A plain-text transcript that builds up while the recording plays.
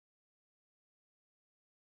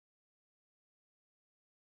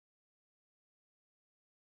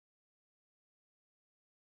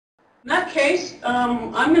In that case,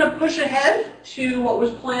 I'm going to push ahead to what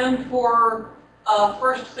was planned for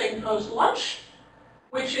first thing post-lunch,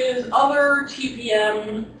 which is other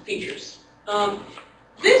TPM features.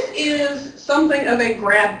 This is something of a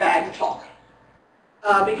grab bag talk,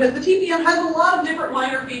 because the TPM has a lot of different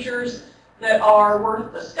minor features that are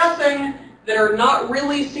worth discussing, that are not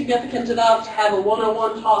really significant enough to have a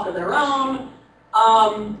one-on-one talk of their own.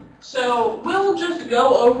 So we'll just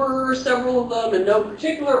go over several of them in no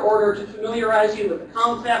particular order to familiarize you with the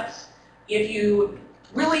concepts. If you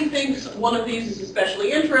really think one of these is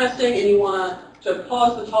especially interesting and you want to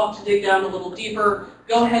pause the talk to dig down a little deeper,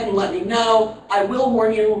 go ahead and let me know. I will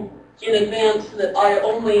warn you in advance that I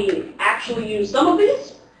only actually use some of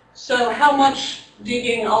these. So how much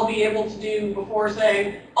digging I'll be able to do before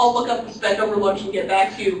saying, I'll look up the spec over lunch and get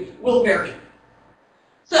back to you will vary.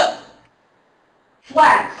 So,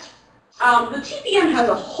 flags. The TPM has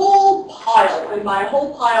a whole pile, and by a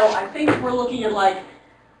whole pile, I think we're looking at like a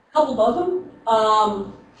couple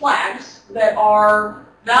dozen flags that are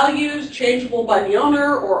values changeable by the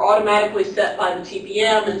owner or automatically set by the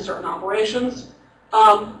TPM in certain operations.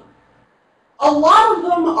 A lot of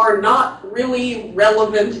them are not really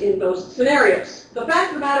relevant in those scenarios. The fact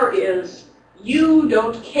of the matter is, you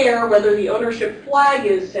don't care whether the ownership flag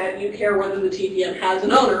is set, you care whether the TPM has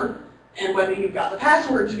an owner, and whether you've got the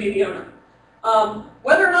password to be the owner.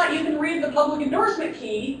 Whether or not you can read the public endorsement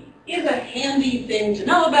key is a handy thing to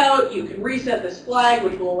know about. You can reset this flag,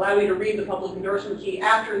 which will allow you to read the public endorsement key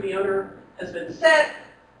after the owner has been set.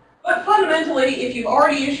 But fundamentally, if you've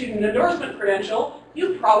already issued an endorsement credential,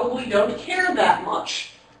 you probably don't care that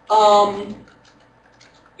much.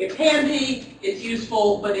 It's handy, it's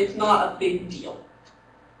useful, but it's not a big deal.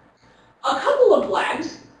 A couple of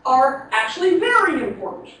flags are actually very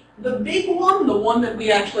important. The big one, the one that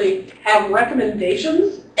we actually have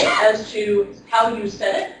recommendations as to how you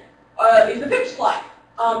set it, is the FIPS flag.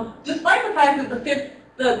 Despite the fact that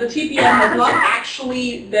the TPM has not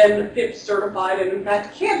actually been FIPS certified, and in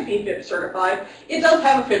fact can't be FIPS certified, it does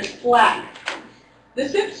have a FIPS flag. The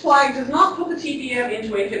FIPS flag does not put the TPM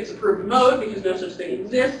into a FIPS approved mode because no such thing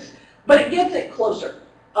exists, but it gets it closer.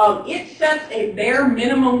 It sets a bare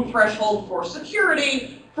minimum threshold for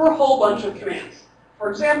security for a whole bunch of commands. For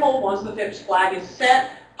example, once the FIPS flag is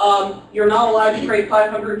set, you're not allowed to create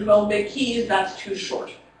 512-bit keys. That's too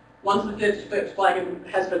short. Once the FIPS flag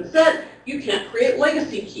has been set, you can't create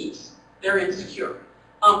legacy keys. They're insecure.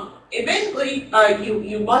 Basically,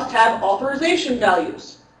 you must have authorization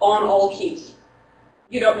values on all keys.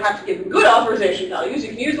 You don't have to give them good authorization values. You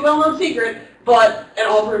can use the well-known secret, but an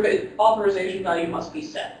authorization value must be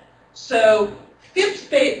set. So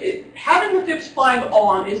having the FIPS flag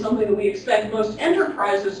on is something that we expect most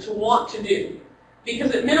enterprises to want to do,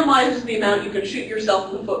 because it minimizes the amount you can shoot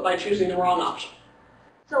yourself in the foot by choosing the wrong option.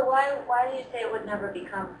 So why do you say it would never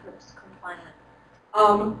become FIPS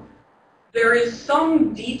compliant? There is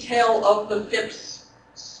some detail of the FIPS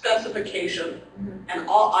specification, and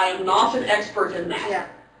I am not an expert in that,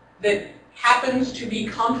 that happens to be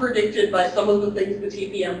contradicted by some of the things the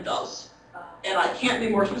TPM does. And I can't be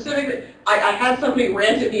more specific. I had somebody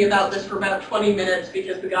rant at me about this for about 20 minutes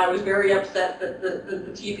because the guy was very upset that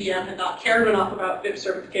the TPM had not cared enough about FIPS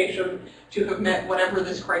certification to have met whatever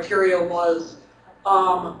this criteria was.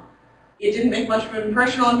 It didn't make much of an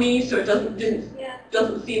impression on me, so it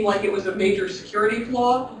doesn't seem like it was a major security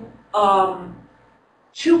flaw.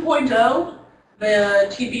 2.0, the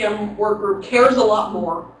TPM workgroup cares a lot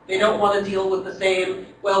more. They don't want to deal with the same,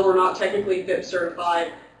 well, we're not technically FIPS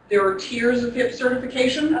certified. There are tiers of FIPS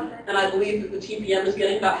certification, and I believe that the TPM is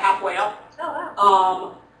getting about halfway up. Oh,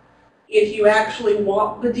 wow. If you actually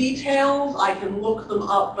want the details, I can look them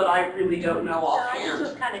up, but I really don't know offhand. I just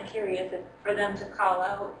was kind of curious if for them to call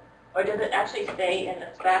out, or does it actually say in the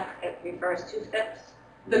spec it refers to FIPS?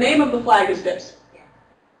 The name of the flag is FIPS.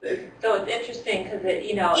 So it's interesting because it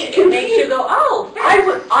makes you go, oh,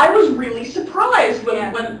 FIPS. I was really surprised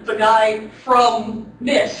when the guy from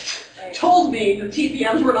NIST told me the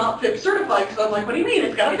TPMs were not FIPS certified, because I'm like, what do you mean?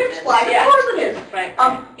 It's got a FIPS flag. Of course it is. Right.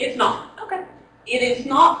 It's not. Okay. It is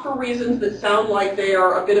not for reasons that sound like they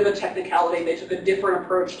are a bit of a technicality. They took a different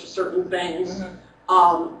approach to certain things.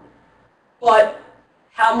 But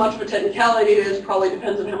how much of a technicality it is probably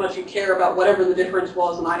depends on how much you care about whatever the difference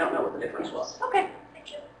was, and I don't know what the difference was. Okay. Thank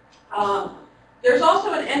you. There's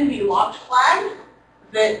also an NV locked flag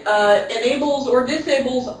that enables or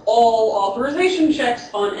disables all authorization checks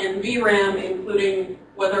on NVRAM, including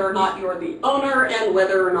whether or not you're the owner and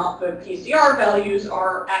whether or not the PCR values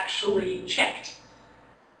are actually checked.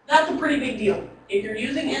 That's a pretty big deal. If you're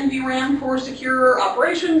using NVRAM for secure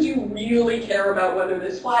operations, you really care about whether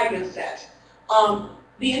this flag is set.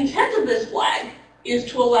 The intent of this flag is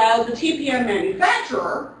to allow the TPM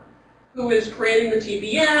manufacturer, who is creating the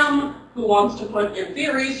TPM, who wants to put, in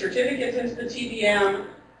theory, certificates into the TPM,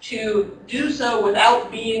 to do so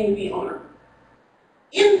without being the owner.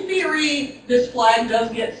 In theory, this flag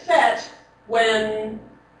does get set when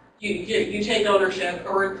you take ownership,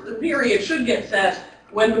 or in theory it should get set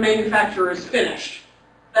when the manufacturer is finished.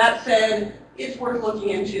 That said, it's worth looking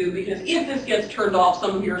into, because if this gets turned off,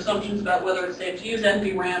 some of your assumptions about whether it's safe to use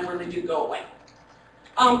NVRAM really do go away.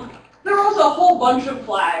 There are also a whole bunch of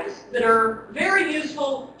flags that are very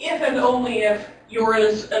useful if and only if you're in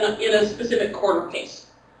a specific corner case.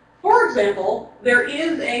 For example, there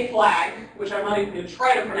is a flag, which I'm not even going to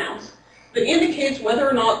try to pronounce, that indicates whether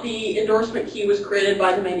or not the endorsement key was created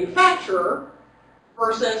by the manufacturer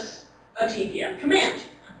versus a TPM command.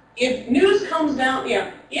 If news comes down,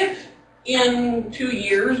 if in 2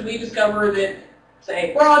 years we discover that,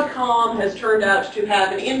 say, Broadcom has turned out to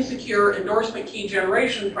have an insecure endorsement key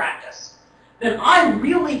generation practice, then I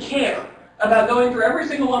really care about going through every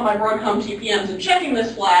single one of my Broadcom TPMs and checking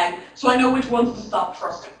this flag so I know which ones to stop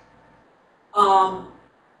trusting.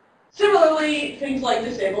 Similarly, things like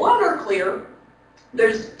disable owner clear,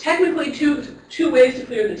 there's technically two ways to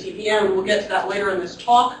clear the TPM, and we'll get to that later in this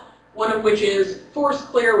talk. One of which is force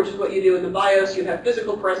clear, which is what you do in the BIOS. You have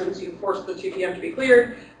physical presence, you force the TPM to be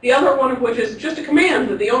cleared. The other one of which is just a command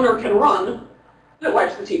that the owner can run that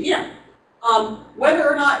wipes the TPM. Whether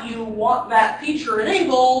or not you want that feature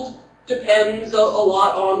enabled depends a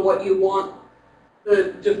lot on what you want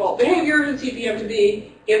the default behavior of the TPM to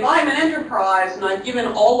be. If I'm an enterprise and I've given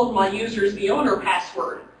all of my users the owner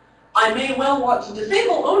password, I may well want to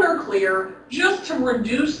disable owner clear just to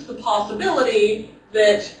reduce the possibility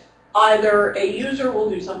that either a user will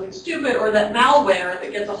do something stupid or that malware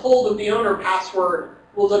that gets a hold of the owner password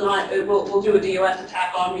will do a DOS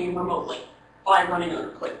attack on me remotely by running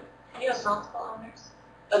owner clear. Do you have multiple owners?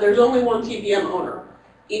 There's only one TPM owner.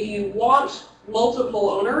 If you want multiple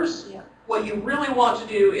owners, what you really want to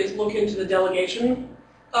do is look into the delegation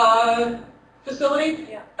facility.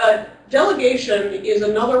 Delegation is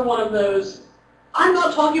another one of those. I'm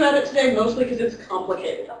not talking about it today mostly because it's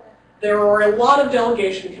complicated. Okay. There are a lot of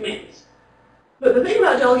delegation commands. But the thing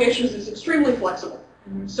about delegation is it's extremely flexible.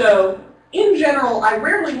 So in general, I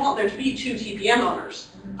rarely want there to be 2 TPM owners.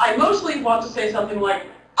 I mostly want to say something like,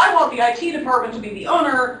 I want the IT department to be the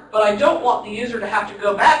owner, but I don't want the user to have to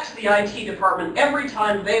go back to the IT department every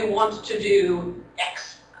time they want to do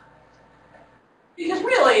X. Because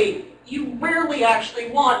really, you rarely actually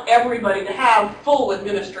want everybody to have full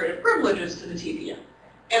administrative privileges to the TPM.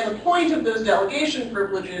 And the point of those delegation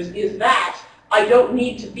privileges is that I don't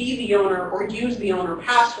need to be the owner or use the owner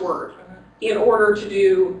password in order to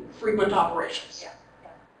do frequent operations.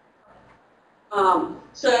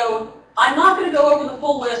 So I'm not going to go over the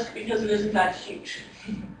full list because it is in fact huge.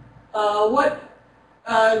 The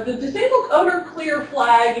disabled owner clear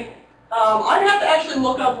flag, I'd have to actually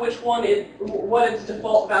look up which one what its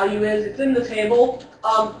default value is. It's in the table.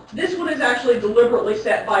 This one is actually deliberately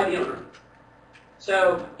set by the owner.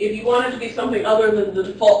 So if you want it to be something other than the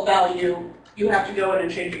default value, you have to go in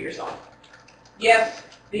and change it yourself. Yes,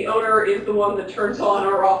 the owner is the one that turns on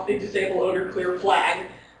or off the disable owner clear flag.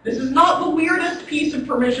 This is not the weirdest piece of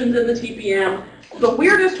permissions in the TPM. The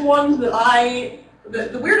weirdest one that I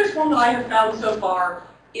have found so far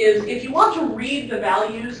is if you want to read the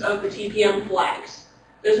values of the TPM flags,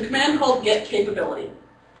 there's a command called get capability.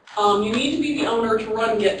 You need to be the owner to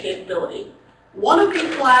run get capability. One of the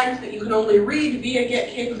flags that you can only read via get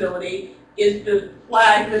capability is the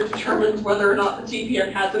flag that determines whether or not the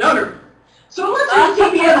TPM has an owner. So unless you're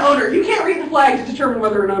a TPM owner, you can't read the flag to determine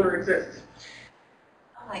whether an owner exists.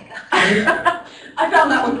 Oh my god. I found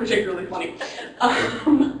that one particularly funny.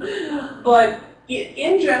 But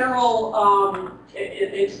in general,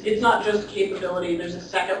 it's not just capability. There's a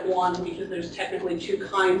second one because there's technically 2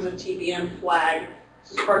 kinds of TPM flag.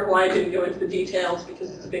 This is part of why I didn't go into the details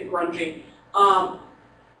because it's a bit grungy.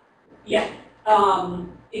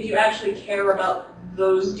 If you actually care about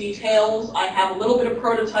those details, I have a little bit of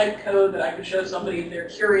prototype code that I could show somebody if they're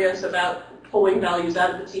curious about pulling values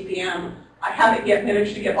out of the TPM. I haven't yet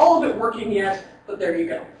managed to get all of it working yet, but there you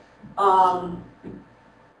go.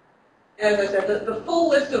 As I said, the full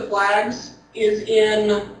list of flags is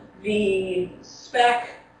in the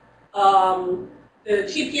spec. The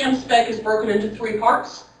TPM spec is broken into 3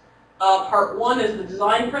 parts. Part 1 is the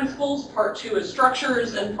design principles, part 2 is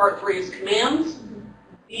structures, and part 3 is commands.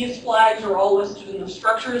 These flags are all listed in the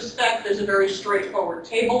structures spec. There's a very straightforward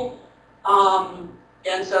table.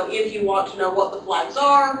 And so if you want to know what the flags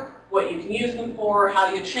are, what you can use them for,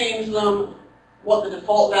 how you change them, what the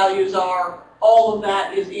default values are, all of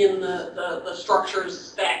that is in the structures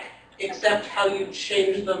spec, except how you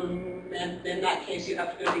change them, and in that case you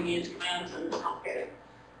have to go to the commands, and it's complicated.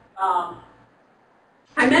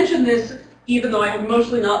 I mentioned this even though I have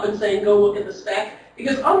mostly not been saying go look at the spec,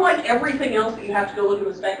 because unlike everything else that you have to go look at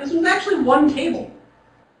the spec, this was actually one table.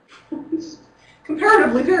 It's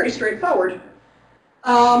comparatively very straightforward.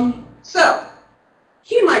 So,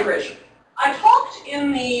 key migration. I talked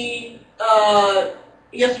in the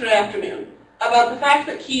yesterday afternoon about the fact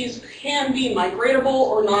that keys can be migratable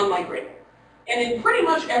or non-migratable. And in pretty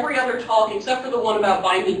much every other talk, except for the one about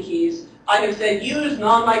binding keys, I have said use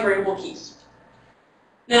non-migratable keys.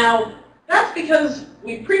 Now, that's because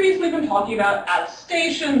we've previously been talking about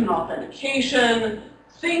attestation and authentication,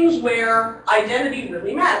 things where identity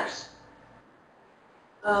really matters.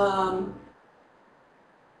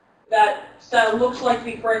 That looks like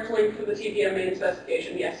the correct link for the TPM main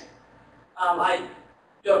specification, yes. I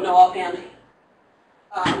don't know offhand.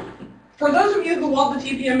 For those of you who want the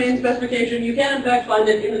TPM main specification, you can in fact find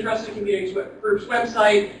it in the Trusted Computing Group's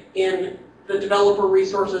website in the developer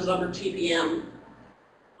resources under TPM.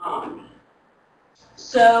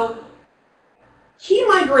 So, key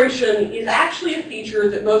migration is actually a feature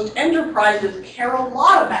that most enterprises care a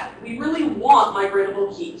lot about. We really want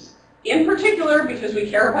migratable keys. In particular, because we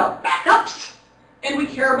care about backups, and we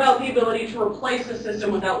care about the ability to replace the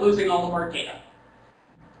system without losing all of our data.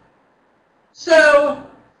 So,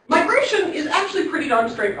 migration is actually pretty darn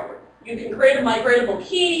straightforward. You can create a migratable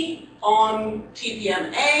key on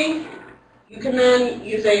TPM-A. You can then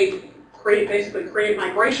use basically create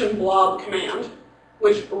migration blob command,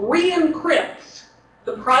 which re-encrypts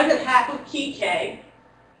the private half of key K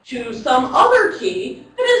to some other key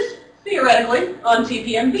that is theoretically on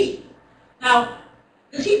TPM-B. Now,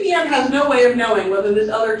 the TPM has no way of knowing whether this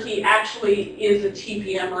other key actually is a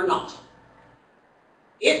TPM or not.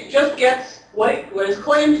 It just gets what is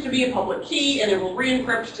claimed to be a public key, and it will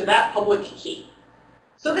re-encrypt to that public key.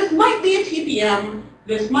 So this might be a TPM.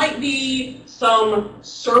 This might be some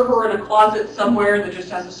server in a closet somewhere that just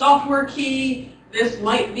has a software key. This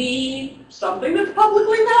might be something that's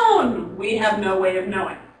publicly known. We have no way of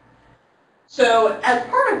knowing. So as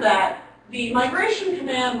part of that, the migration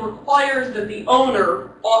command requires that the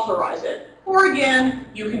owner authorize it. Or again,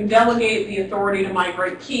 you can delegate the authority to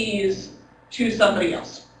migrate keys to somebody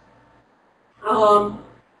else.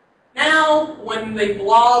 Now, when the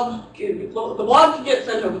blob can get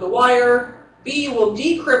sent over the wire, B will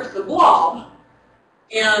decrypt the blob,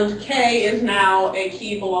 and K is now a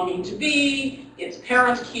key belonging to B. Its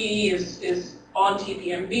parent key is on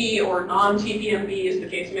TPM-B or non-TPM-B, as the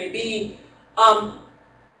case may be.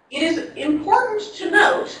 It is important to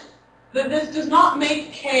note that this does not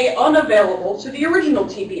make K unavailable to the original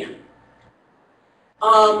TPM.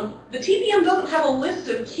 The TPM doesn't have a list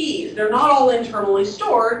of keys. They're not all internally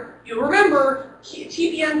stored. You'll remember,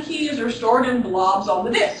 TPM keys are stored in blobs on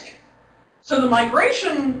the disk. So the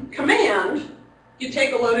migration command, you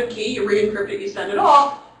take a loaded key, you re-encrypt it, you send it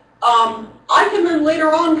off. I can then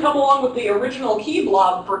later on come along with the original key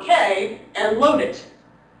blob for K and load it.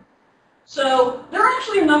 So there are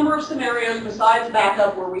actually a number of scenarios besides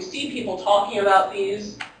backup where we see people talking about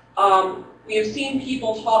these. We have seen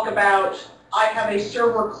people talk about, I have a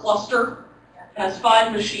server cluster that has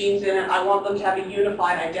 5 machines in it. I want them to have a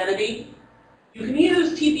unified identity. You can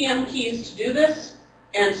use TPM keys to do this,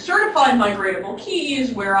 and certified migratable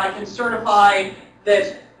keys, where I can certify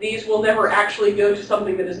that these will never actually go to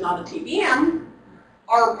something that is not a TPM,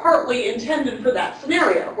 are partly intended for that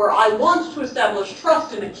scenario, where I want to establish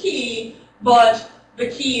trust in a key, but the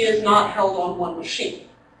key is not held on one machine.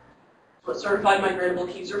 That's what certified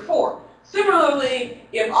migratable keys are for. Similarly,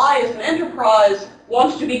 if I, as an enterprise,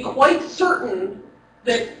 want to be quite certain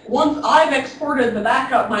that once I've exported the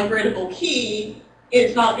backup migratable key,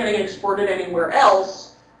 it's not getting exported anywhere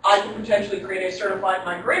else, I can potentially create a certified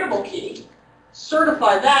migratable key,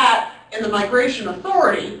 certify that, and the migration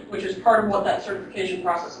authority, which is part of what that certification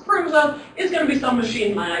process approves of, is going to be some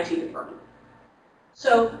machine in my IT department.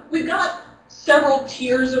 So we've got several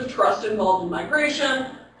tiers of trust involved in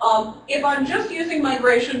migration. If I'm just using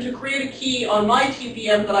migration to create a key on my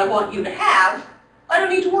TPM that I want you to have, I don't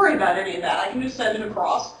need to worry about any of that. I can just send it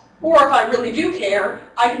across. Or if I really do care,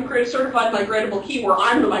 I can create a certified migratable key where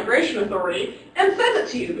I'm the migration authority and send it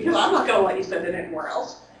to you, because I'm not going to let you send it anywhere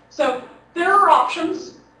else. So there are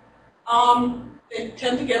options. They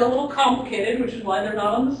tend to get a little complicated, which is why they're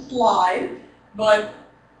not on the slide. But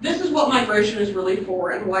this is what migration is really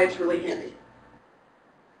for and why it's really handy.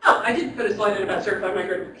 Oh, I did put a slide in about certified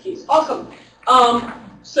migratable keys. Awesome.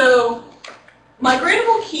 So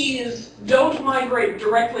migratable keys don't migrate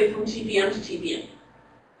directly from TPM to TPM.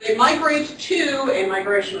 They migrate to a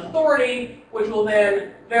migration authority, which will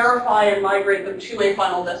then verify and migrate them to a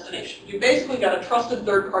final destination. You basically got a trusted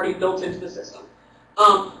third party built into the system.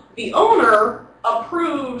 The owner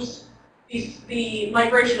approves the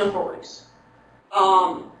migration authorities.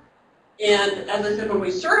 And as I said, when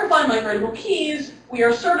we certify migratable keys, we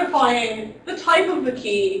are certifying the type of the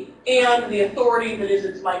key and the authority that is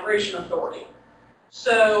its migration authority.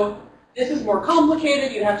 So this is more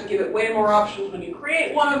complicated. You have to give it way more options when you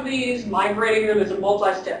create one of these. Migrating them is a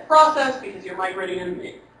multi-step process because you're migrating them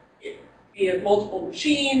via multiple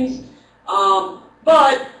machines.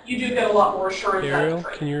 But you do get a lot more assurance out of Ariel, the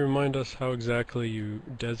training. can you remind us how exactly you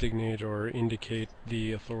designate or indicate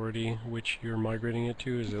the authority which you're migrating it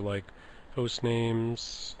to? Is it like host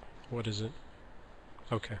names? What is it?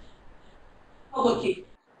 Okay. Public key.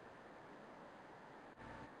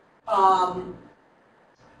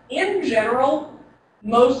 In general,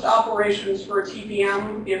 most operations for a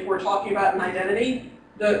TPM, if we're talking about an identity,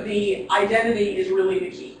 the identity is really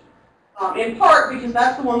the key. In part because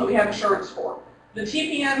that's the one that we have assurance for. The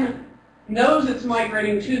TPM knows it's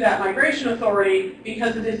migrating to that migration authority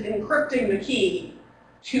because it is encrypting the key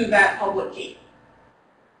to that public key.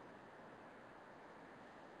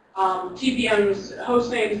 TPM's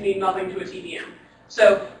host names mean nothing to a TPM.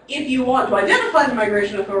 So if you want to identify the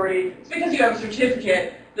migration authority, it's because you have a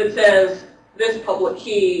certificate that says this public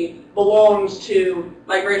key belongs to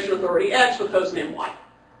migration authority X with host name Y.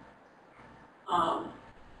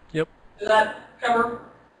 Yep. Does that cover?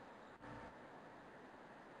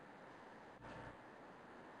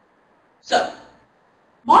 So,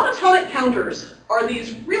 monotonic counters are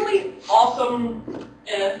these really awesome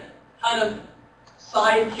kind of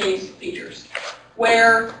side case features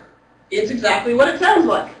where it's exactly what it sounds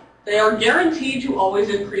like. They are guaranteed to always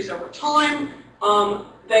increase over time.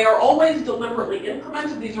 They are always deliberately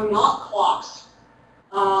implemented. These are not clocks.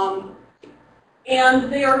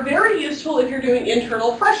 And they are very useful if you're doing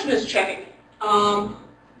internal freshness checking.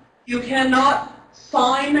 You cannot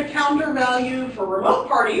sign a counter value for remote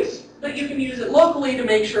parties, but you can use it locally to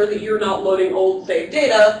make sure that you're not loading old saved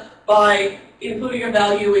data by including a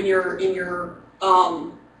value in your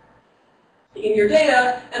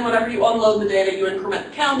data, and whenever you unload the data, you increment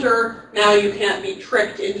the counter. Now you can't be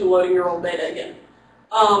tricked into loading your old data again.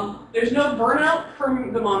 There's no burnout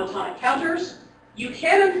from the monotonic counters. You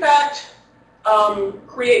can, in fact,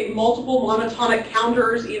 create multiple monotonic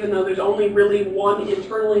counters, even though there's only really one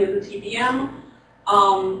internally in the TPM.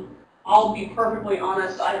 I'll be perfectly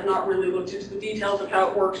honest, I have not really looked into the details of how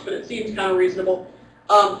it works, but it seems kind of reasonable.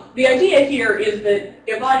 The idea here is that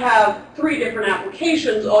if I have 3 different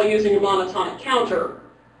applications all using a monotonic counter,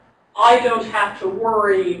 I don't have to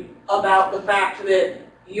worry about the fact that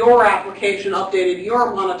your application updated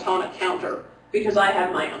your monotonic counter because I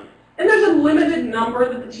have my own. And there's a limited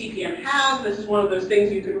number that the TPM has. This is one of those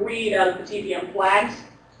things you can read out of the TPM flags.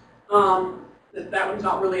 That one's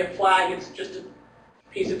not really a flag, it's just a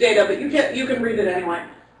piece of data, but you can read it anyway.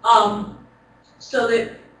 So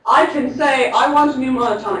that I can say, I want a new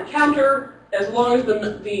monotonic counter, as long as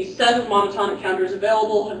the set of monotonic counters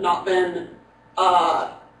available have not been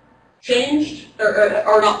changed, or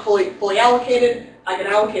are not fully allocated. I can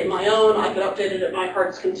allocate my own, I can update it at my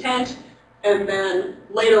heart's content, and then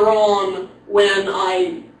later on, when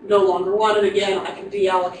I no longer want it again, I can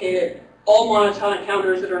deallocate it. All monotonic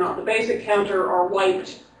counters that are not the basic counter are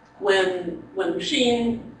wiped when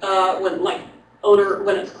machine,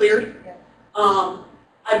 when it's cleared.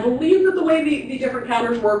 I believe that the way the different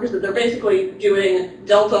counters work is that they're basically doing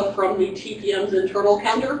delta from the TPM's internal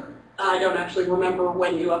counter. I don't actually remember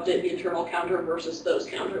when you update the internal counter versus those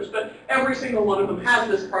counters, but every single one of them has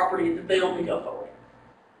this property that they only go forward.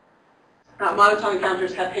 Monotonic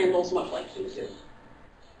counters have handles much like keys do.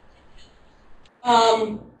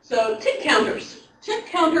 So tick counters. Tick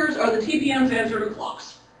counters are the TPM's answer to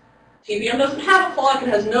clocks. TPM doesn't have a clock. It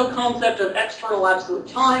has no concept of external absolute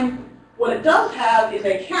time. What it does have is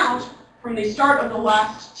a count from the start of the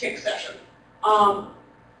last tick session.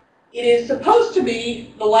 It is supposed to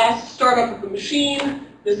be the last startup of the machine.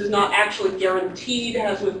 This is not actually guaranteed,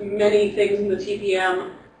 as with many things in the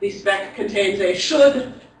TPM. The spec contains a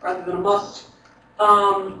should rather than a must.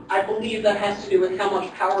 I believe that has to do with how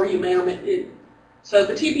much power you may or may. So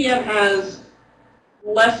the TPM has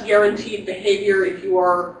less guaranteed behavior if you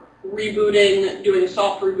are rebooting, doing a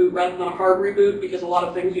soft reboot rather than a hard reboot, because a lot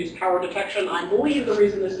of things use power detection. I believe the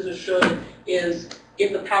reason this is a should is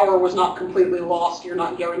if the power was not completely lost, you're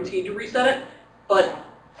not guaranteed to reset it, but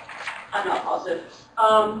I'm not positive.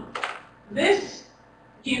 This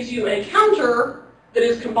gives you a counter that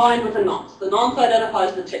is combined with a nonce. The nonce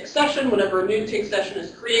identifies the tick session. Whenever a new tick session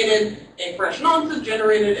is created, a fresh nonce is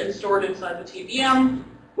generated and stored inside the TPM,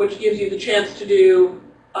 which gives you the chance to do,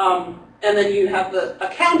 and then you have a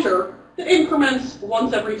counter that increments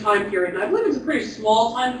once every time period. And I believe it's a pretty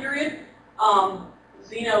small time period.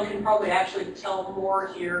 Zeno can probably actually tell more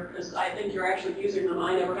here, because I think you're actually using them.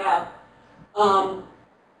 I never have.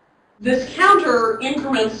 This counter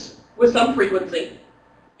increments with some frequency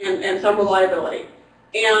and some reliability.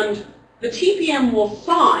 And the TPM will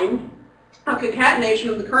sign a concatenation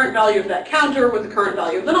of the current value of that counter with the current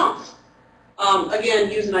value of the nonce.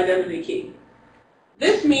 Again, use an identity key.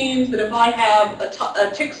 This means that if I have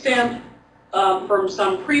a tick stamp from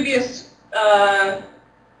some previous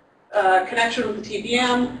connection with the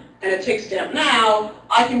TPM and a tick stamp now,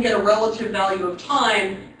 I can get a relative value of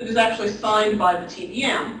time that is actually signed by the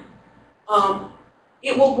TPM.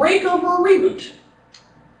 It will break over a reboot.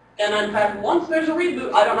 And in fact, once there's a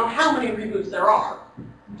reboot, I don't know how many reboots there are.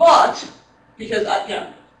 But, because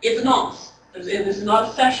it's a nonce. This is not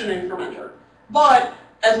a session incrementer. But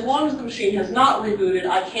as long as the machine has not rebooted,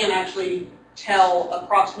 I can actually tell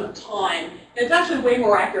approximate time. And it's actually way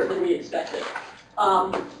more accurate than we expected.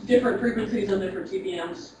 Different frequencies on different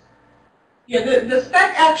TPMs. Yeah, the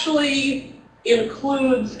spec actually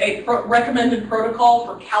includes a recommended protocol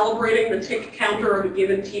for calibrating the tick counter of a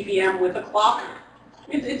given TPM with a clock.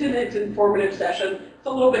 It's an informative session. It's a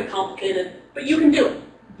little bit complicated, but you can do it.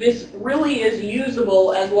 This really is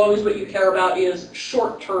usable as long as what you care about is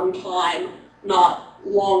short-term time, not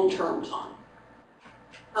long-term time.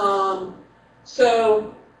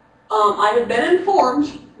 I have been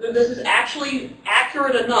informed that this is actually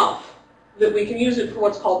accurate enough that we can use it for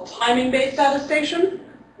what's called timing-based attestation,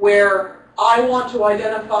 where I want to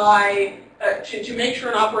identify, to make sure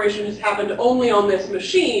an operation has happened only on this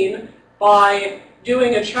machine by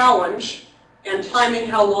doing a challenge and timing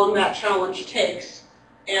how long that challenge takes,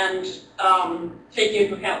 and taking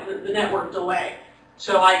into account the network delay.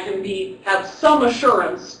 So I can have some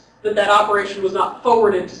assurance that that operation was not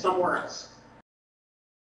forwarded to somewhere else.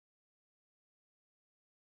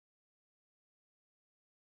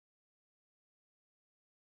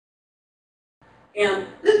 And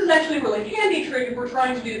this is actually a really handy trick if we're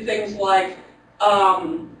trying to do things like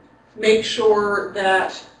make sure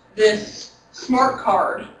that this smart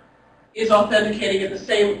card is authenticating at the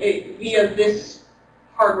same via this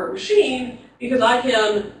hardware machine, because I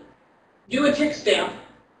can do a tick stamp,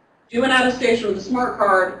 do an attestation with a smart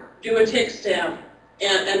card, do a tick stamp,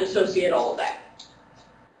 and associate all of that.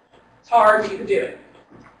 It's hard, but you can do it.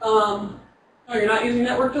 Oh, you're not using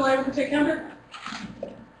network delay with the tick counter?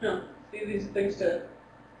 No. These things to,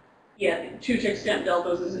 yeah, 2 tick stamp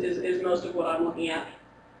deltas is most of what I'm looking at.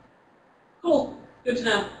 Cool, good to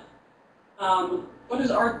know. What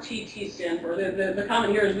does RTT stand for? The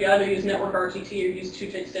comment here is we either use network RTT or use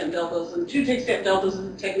 2 tick stamp deltas. And 2 tick stamp deltas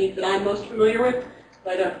is the technique that I'm most familiar with,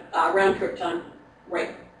 but round trip time,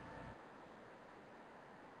 right.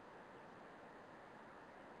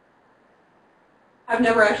 I've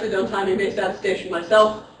never actually done timing-based attestation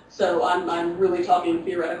myself. So I'm really talking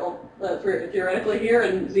theoretically here,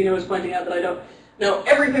 and Zeno is pointing out that I don't know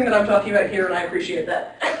everything that I'm talking about here, and I appreciate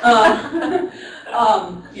that.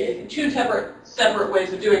 Yeah, 2 separate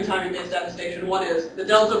ways of doing timing-based attestation. One is the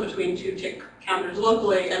delta between 2 tick counters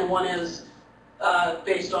locally, and one is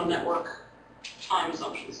based on network time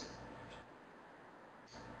assumptions.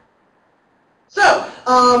 So,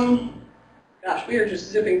 gosh, we are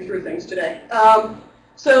just zipping through things today.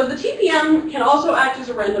 So the TPM can also act as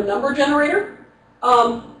a random number generator.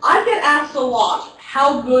 I get asked a lot,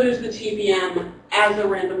 how good is the TPM as a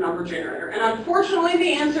random number generator? And unfortunately,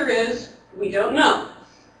 the answer is, we don't know.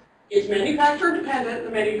 It's manufacturer dependent.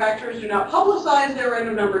 The manufacturers do not publicize their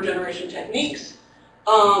random number generation techniques.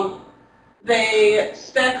 The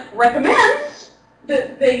spec recommends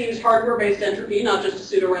that they use hardware-based entropy, not just a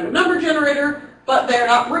pseudo-random number generator, but they're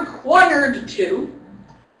not required to,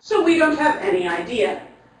 so we don't have any idea.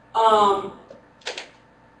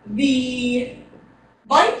 The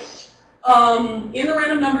bytes in the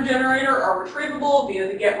random number generator are retrievable via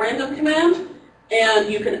the getRandom command,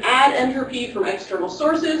 and you can add entropy from external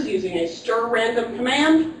sources using a stirRandom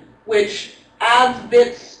command, which adds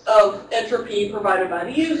bits of entropy provided by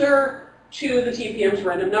the user to the TPM's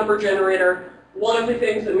random number generator. One of the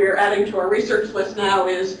things that we are adding to our research list now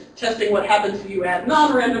is testing what happens if you add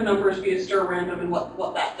non-random numbers via stirRandom and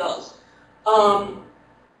what that does.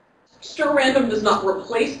 stirRandom does not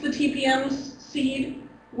replace the TPM's seed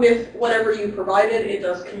with whatever you provided. It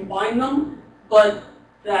does combine them, but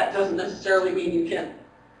that doesn't necessarily mean you can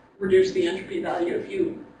reduce the entropy value if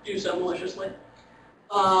you do so maliciously.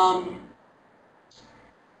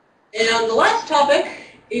 And the last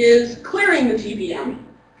topic is clearing the TPM.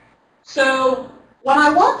 So when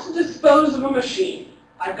I want to dispose of a machine,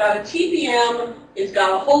 I've got a TPM, it's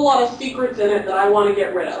got a whole lot of secrets in it that I want to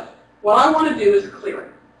get rid of. What I want to do is clear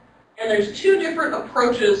it. And there's two different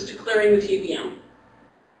approaches to clearing the TPM.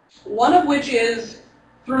 One of which is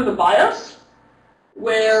through the BIOS,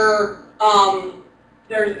 where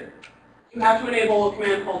you have to enable a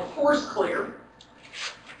command called force clear,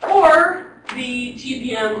 or the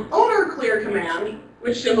TPM owner clear command,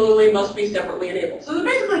 which similarly must be separately enabled. So there's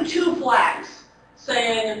basically two flags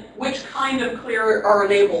saying which kind of clear are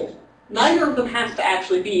enabled. Neither of them has to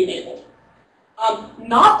actually be enabled.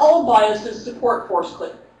 Not all BIOSes support force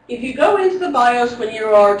clear. If you go into the BIOS when you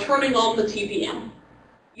are turning on the TPM,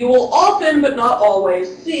 you will often, but not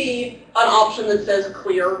always, see an option that says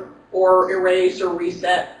clear or erase or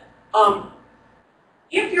reset.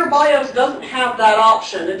 If your BIOS doesn't have that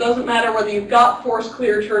option, it doesn't matter whether you've got force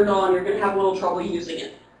clear turned on, you're going to have a little trouble using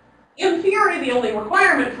it. In theory, the only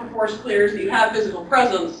requirement for force clear is that you have physical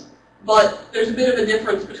presence, but there's a bit of a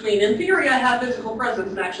difference between, in theory, I have physical presence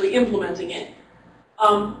and actually implementing it.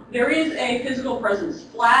 There is a physical presence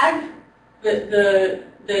flag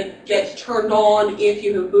that gets turned on if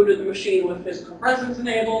you have booted the machine with physical presence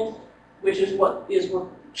enabled, which is what is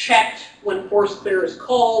checked when force clear is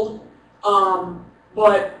called.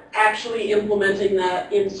 But actually implementing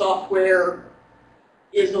that in software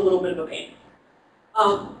is a little bit of a pain.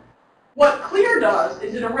 What clear does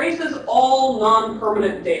is it erases all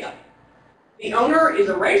non-permanent data. The owner is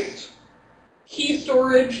erased. Key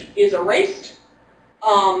storage is erased.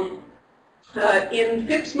 In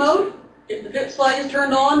FIPS mode, if the FIPS flag is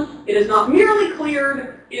turned on, it is not merely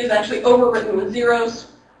cleared, it is actually overwritten with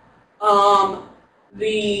zeros.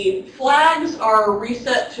 The flags are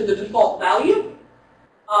reset to the default value.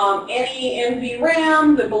 Any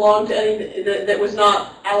NVRAM that belonged to any that was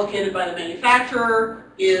not allocated by the manufacturer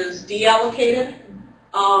is deallocated.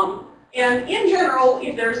 And in general,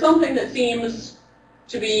 if there's something that seems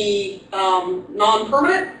to be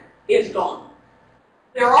non-permanent, it's gone.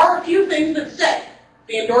 There are a few things that say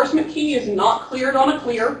the endorsement key is not cleared on a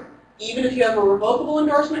clear. Even if you have a revocable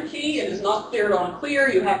endorsement key, it is not cleared on a clear.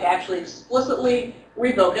 You have to actually explicitly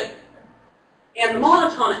revoke it. And the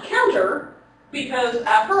monotonic counter, because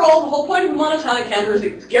after all, the whole point of the monotonic counter is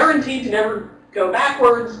it's guaranteed to never go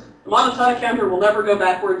backwards. The monotonic counter will never go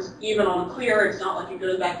backwards, even on a clear. It's not like it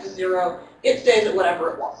goes back to 0. It stays at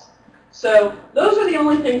whatever it was. So those are the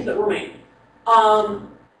only things that remain.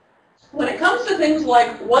 When it comes to things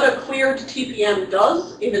like what a cleared TPM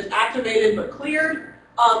does, if it's activated but cleared,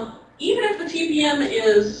 even if the TPM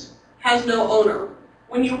has no owner,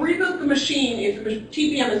 when you reboot the machine, if the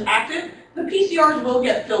TPM is active, the PCRs will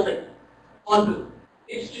get filled in on boot.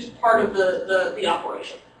 It's just part of the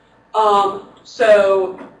operation.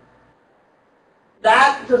 So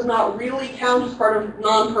that does not really count as part of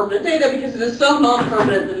non-permanent data because it is so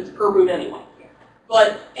non-permanent that it's per boot anyway.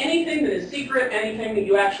 But anything that is secret, anything that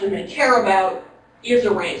you actually may care about, is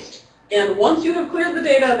erased. And once you have cleared the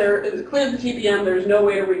data, cleared the TPM, there's no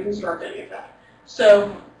way to reconstruct any of that.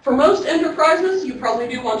 So for most enterprises, you probably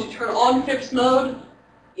do want to turn on FIPS mode.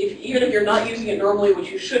 Even if you're not using it normally, which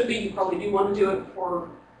you should be, you probably do want to do it before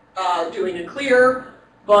doing a clear.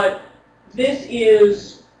 But this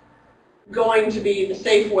is going to be the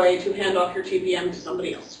safe way to hand off your TPM to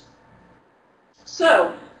somebody else.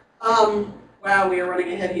 So, wow, we are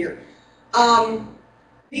running ahead here.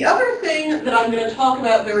 The other thing that I'm going to talk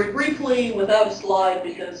about very briefly without a slide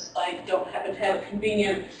because I don't happen to have it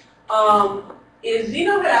convenient is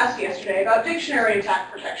Zeno had asked yesterday about dictionary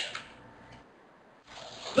attack protection.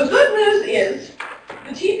 The good news is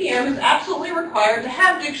the TPM is absolutely required to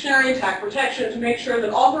have dictionary attack protection to make sure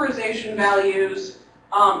that authorization values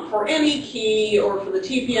for any key or for the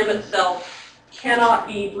TPM itself cannot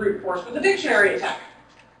be brute force with a dictionary attack.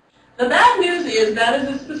 The bad news is that is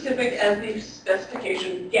as specific as the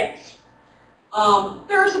specification gets.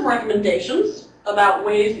 There are some recommendations about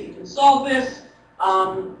ways that you can solve this.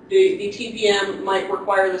 The TPM might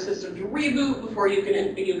require the system to reboot before you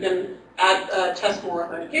can add test more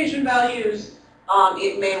authentication values.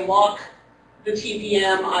 It may lock the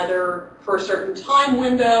TPM either for a certain time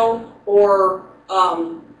window or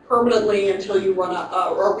permanently until you run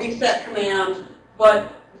a reset command,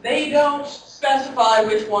 but they don't specify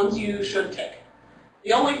which ones you should take.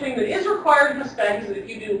 The only thing that is required in the spec is that if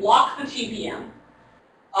you do lock the TPM,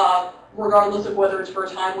 regardless of whether it's for a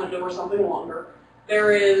time window or something longer,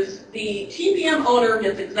 there is the TPM owner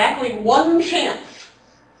gets exactly one chance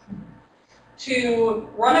to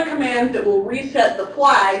run a command that will reset the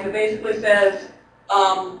flag that basically says,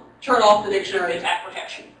 turn off the dictionary attack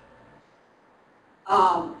protection.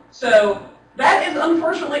 So that is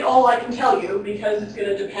unfortunately all I can tell you because it's going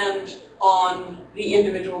to depend on the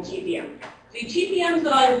individual TPM. The TPMs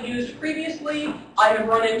that I have used previously, I have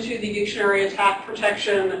run into the dictionary attack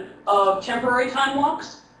protection of temporary time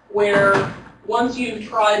locks, where once you've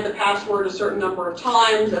tried the password a certain number of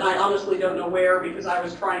times, and I honestly don't know where because I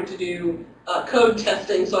was trying to do code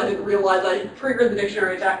testing, so I didn't realize I triggered the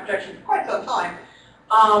dictionary attack protection for quite some time.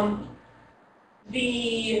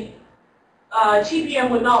 The TPM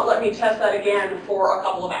would not let me test that again for a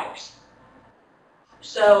couple of hours.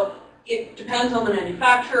 So it depends on the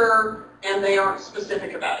manufacturer, and they aren't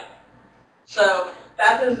specific about it. So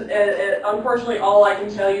that is unfortunately all I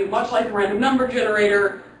can tell you. Much like the random number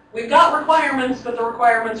generator, we've got requirements, but the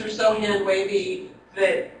requirements are so hand-wavy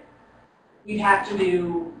that we'd have to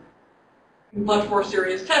do much more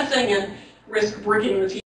serious testing and risk breaking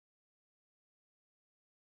the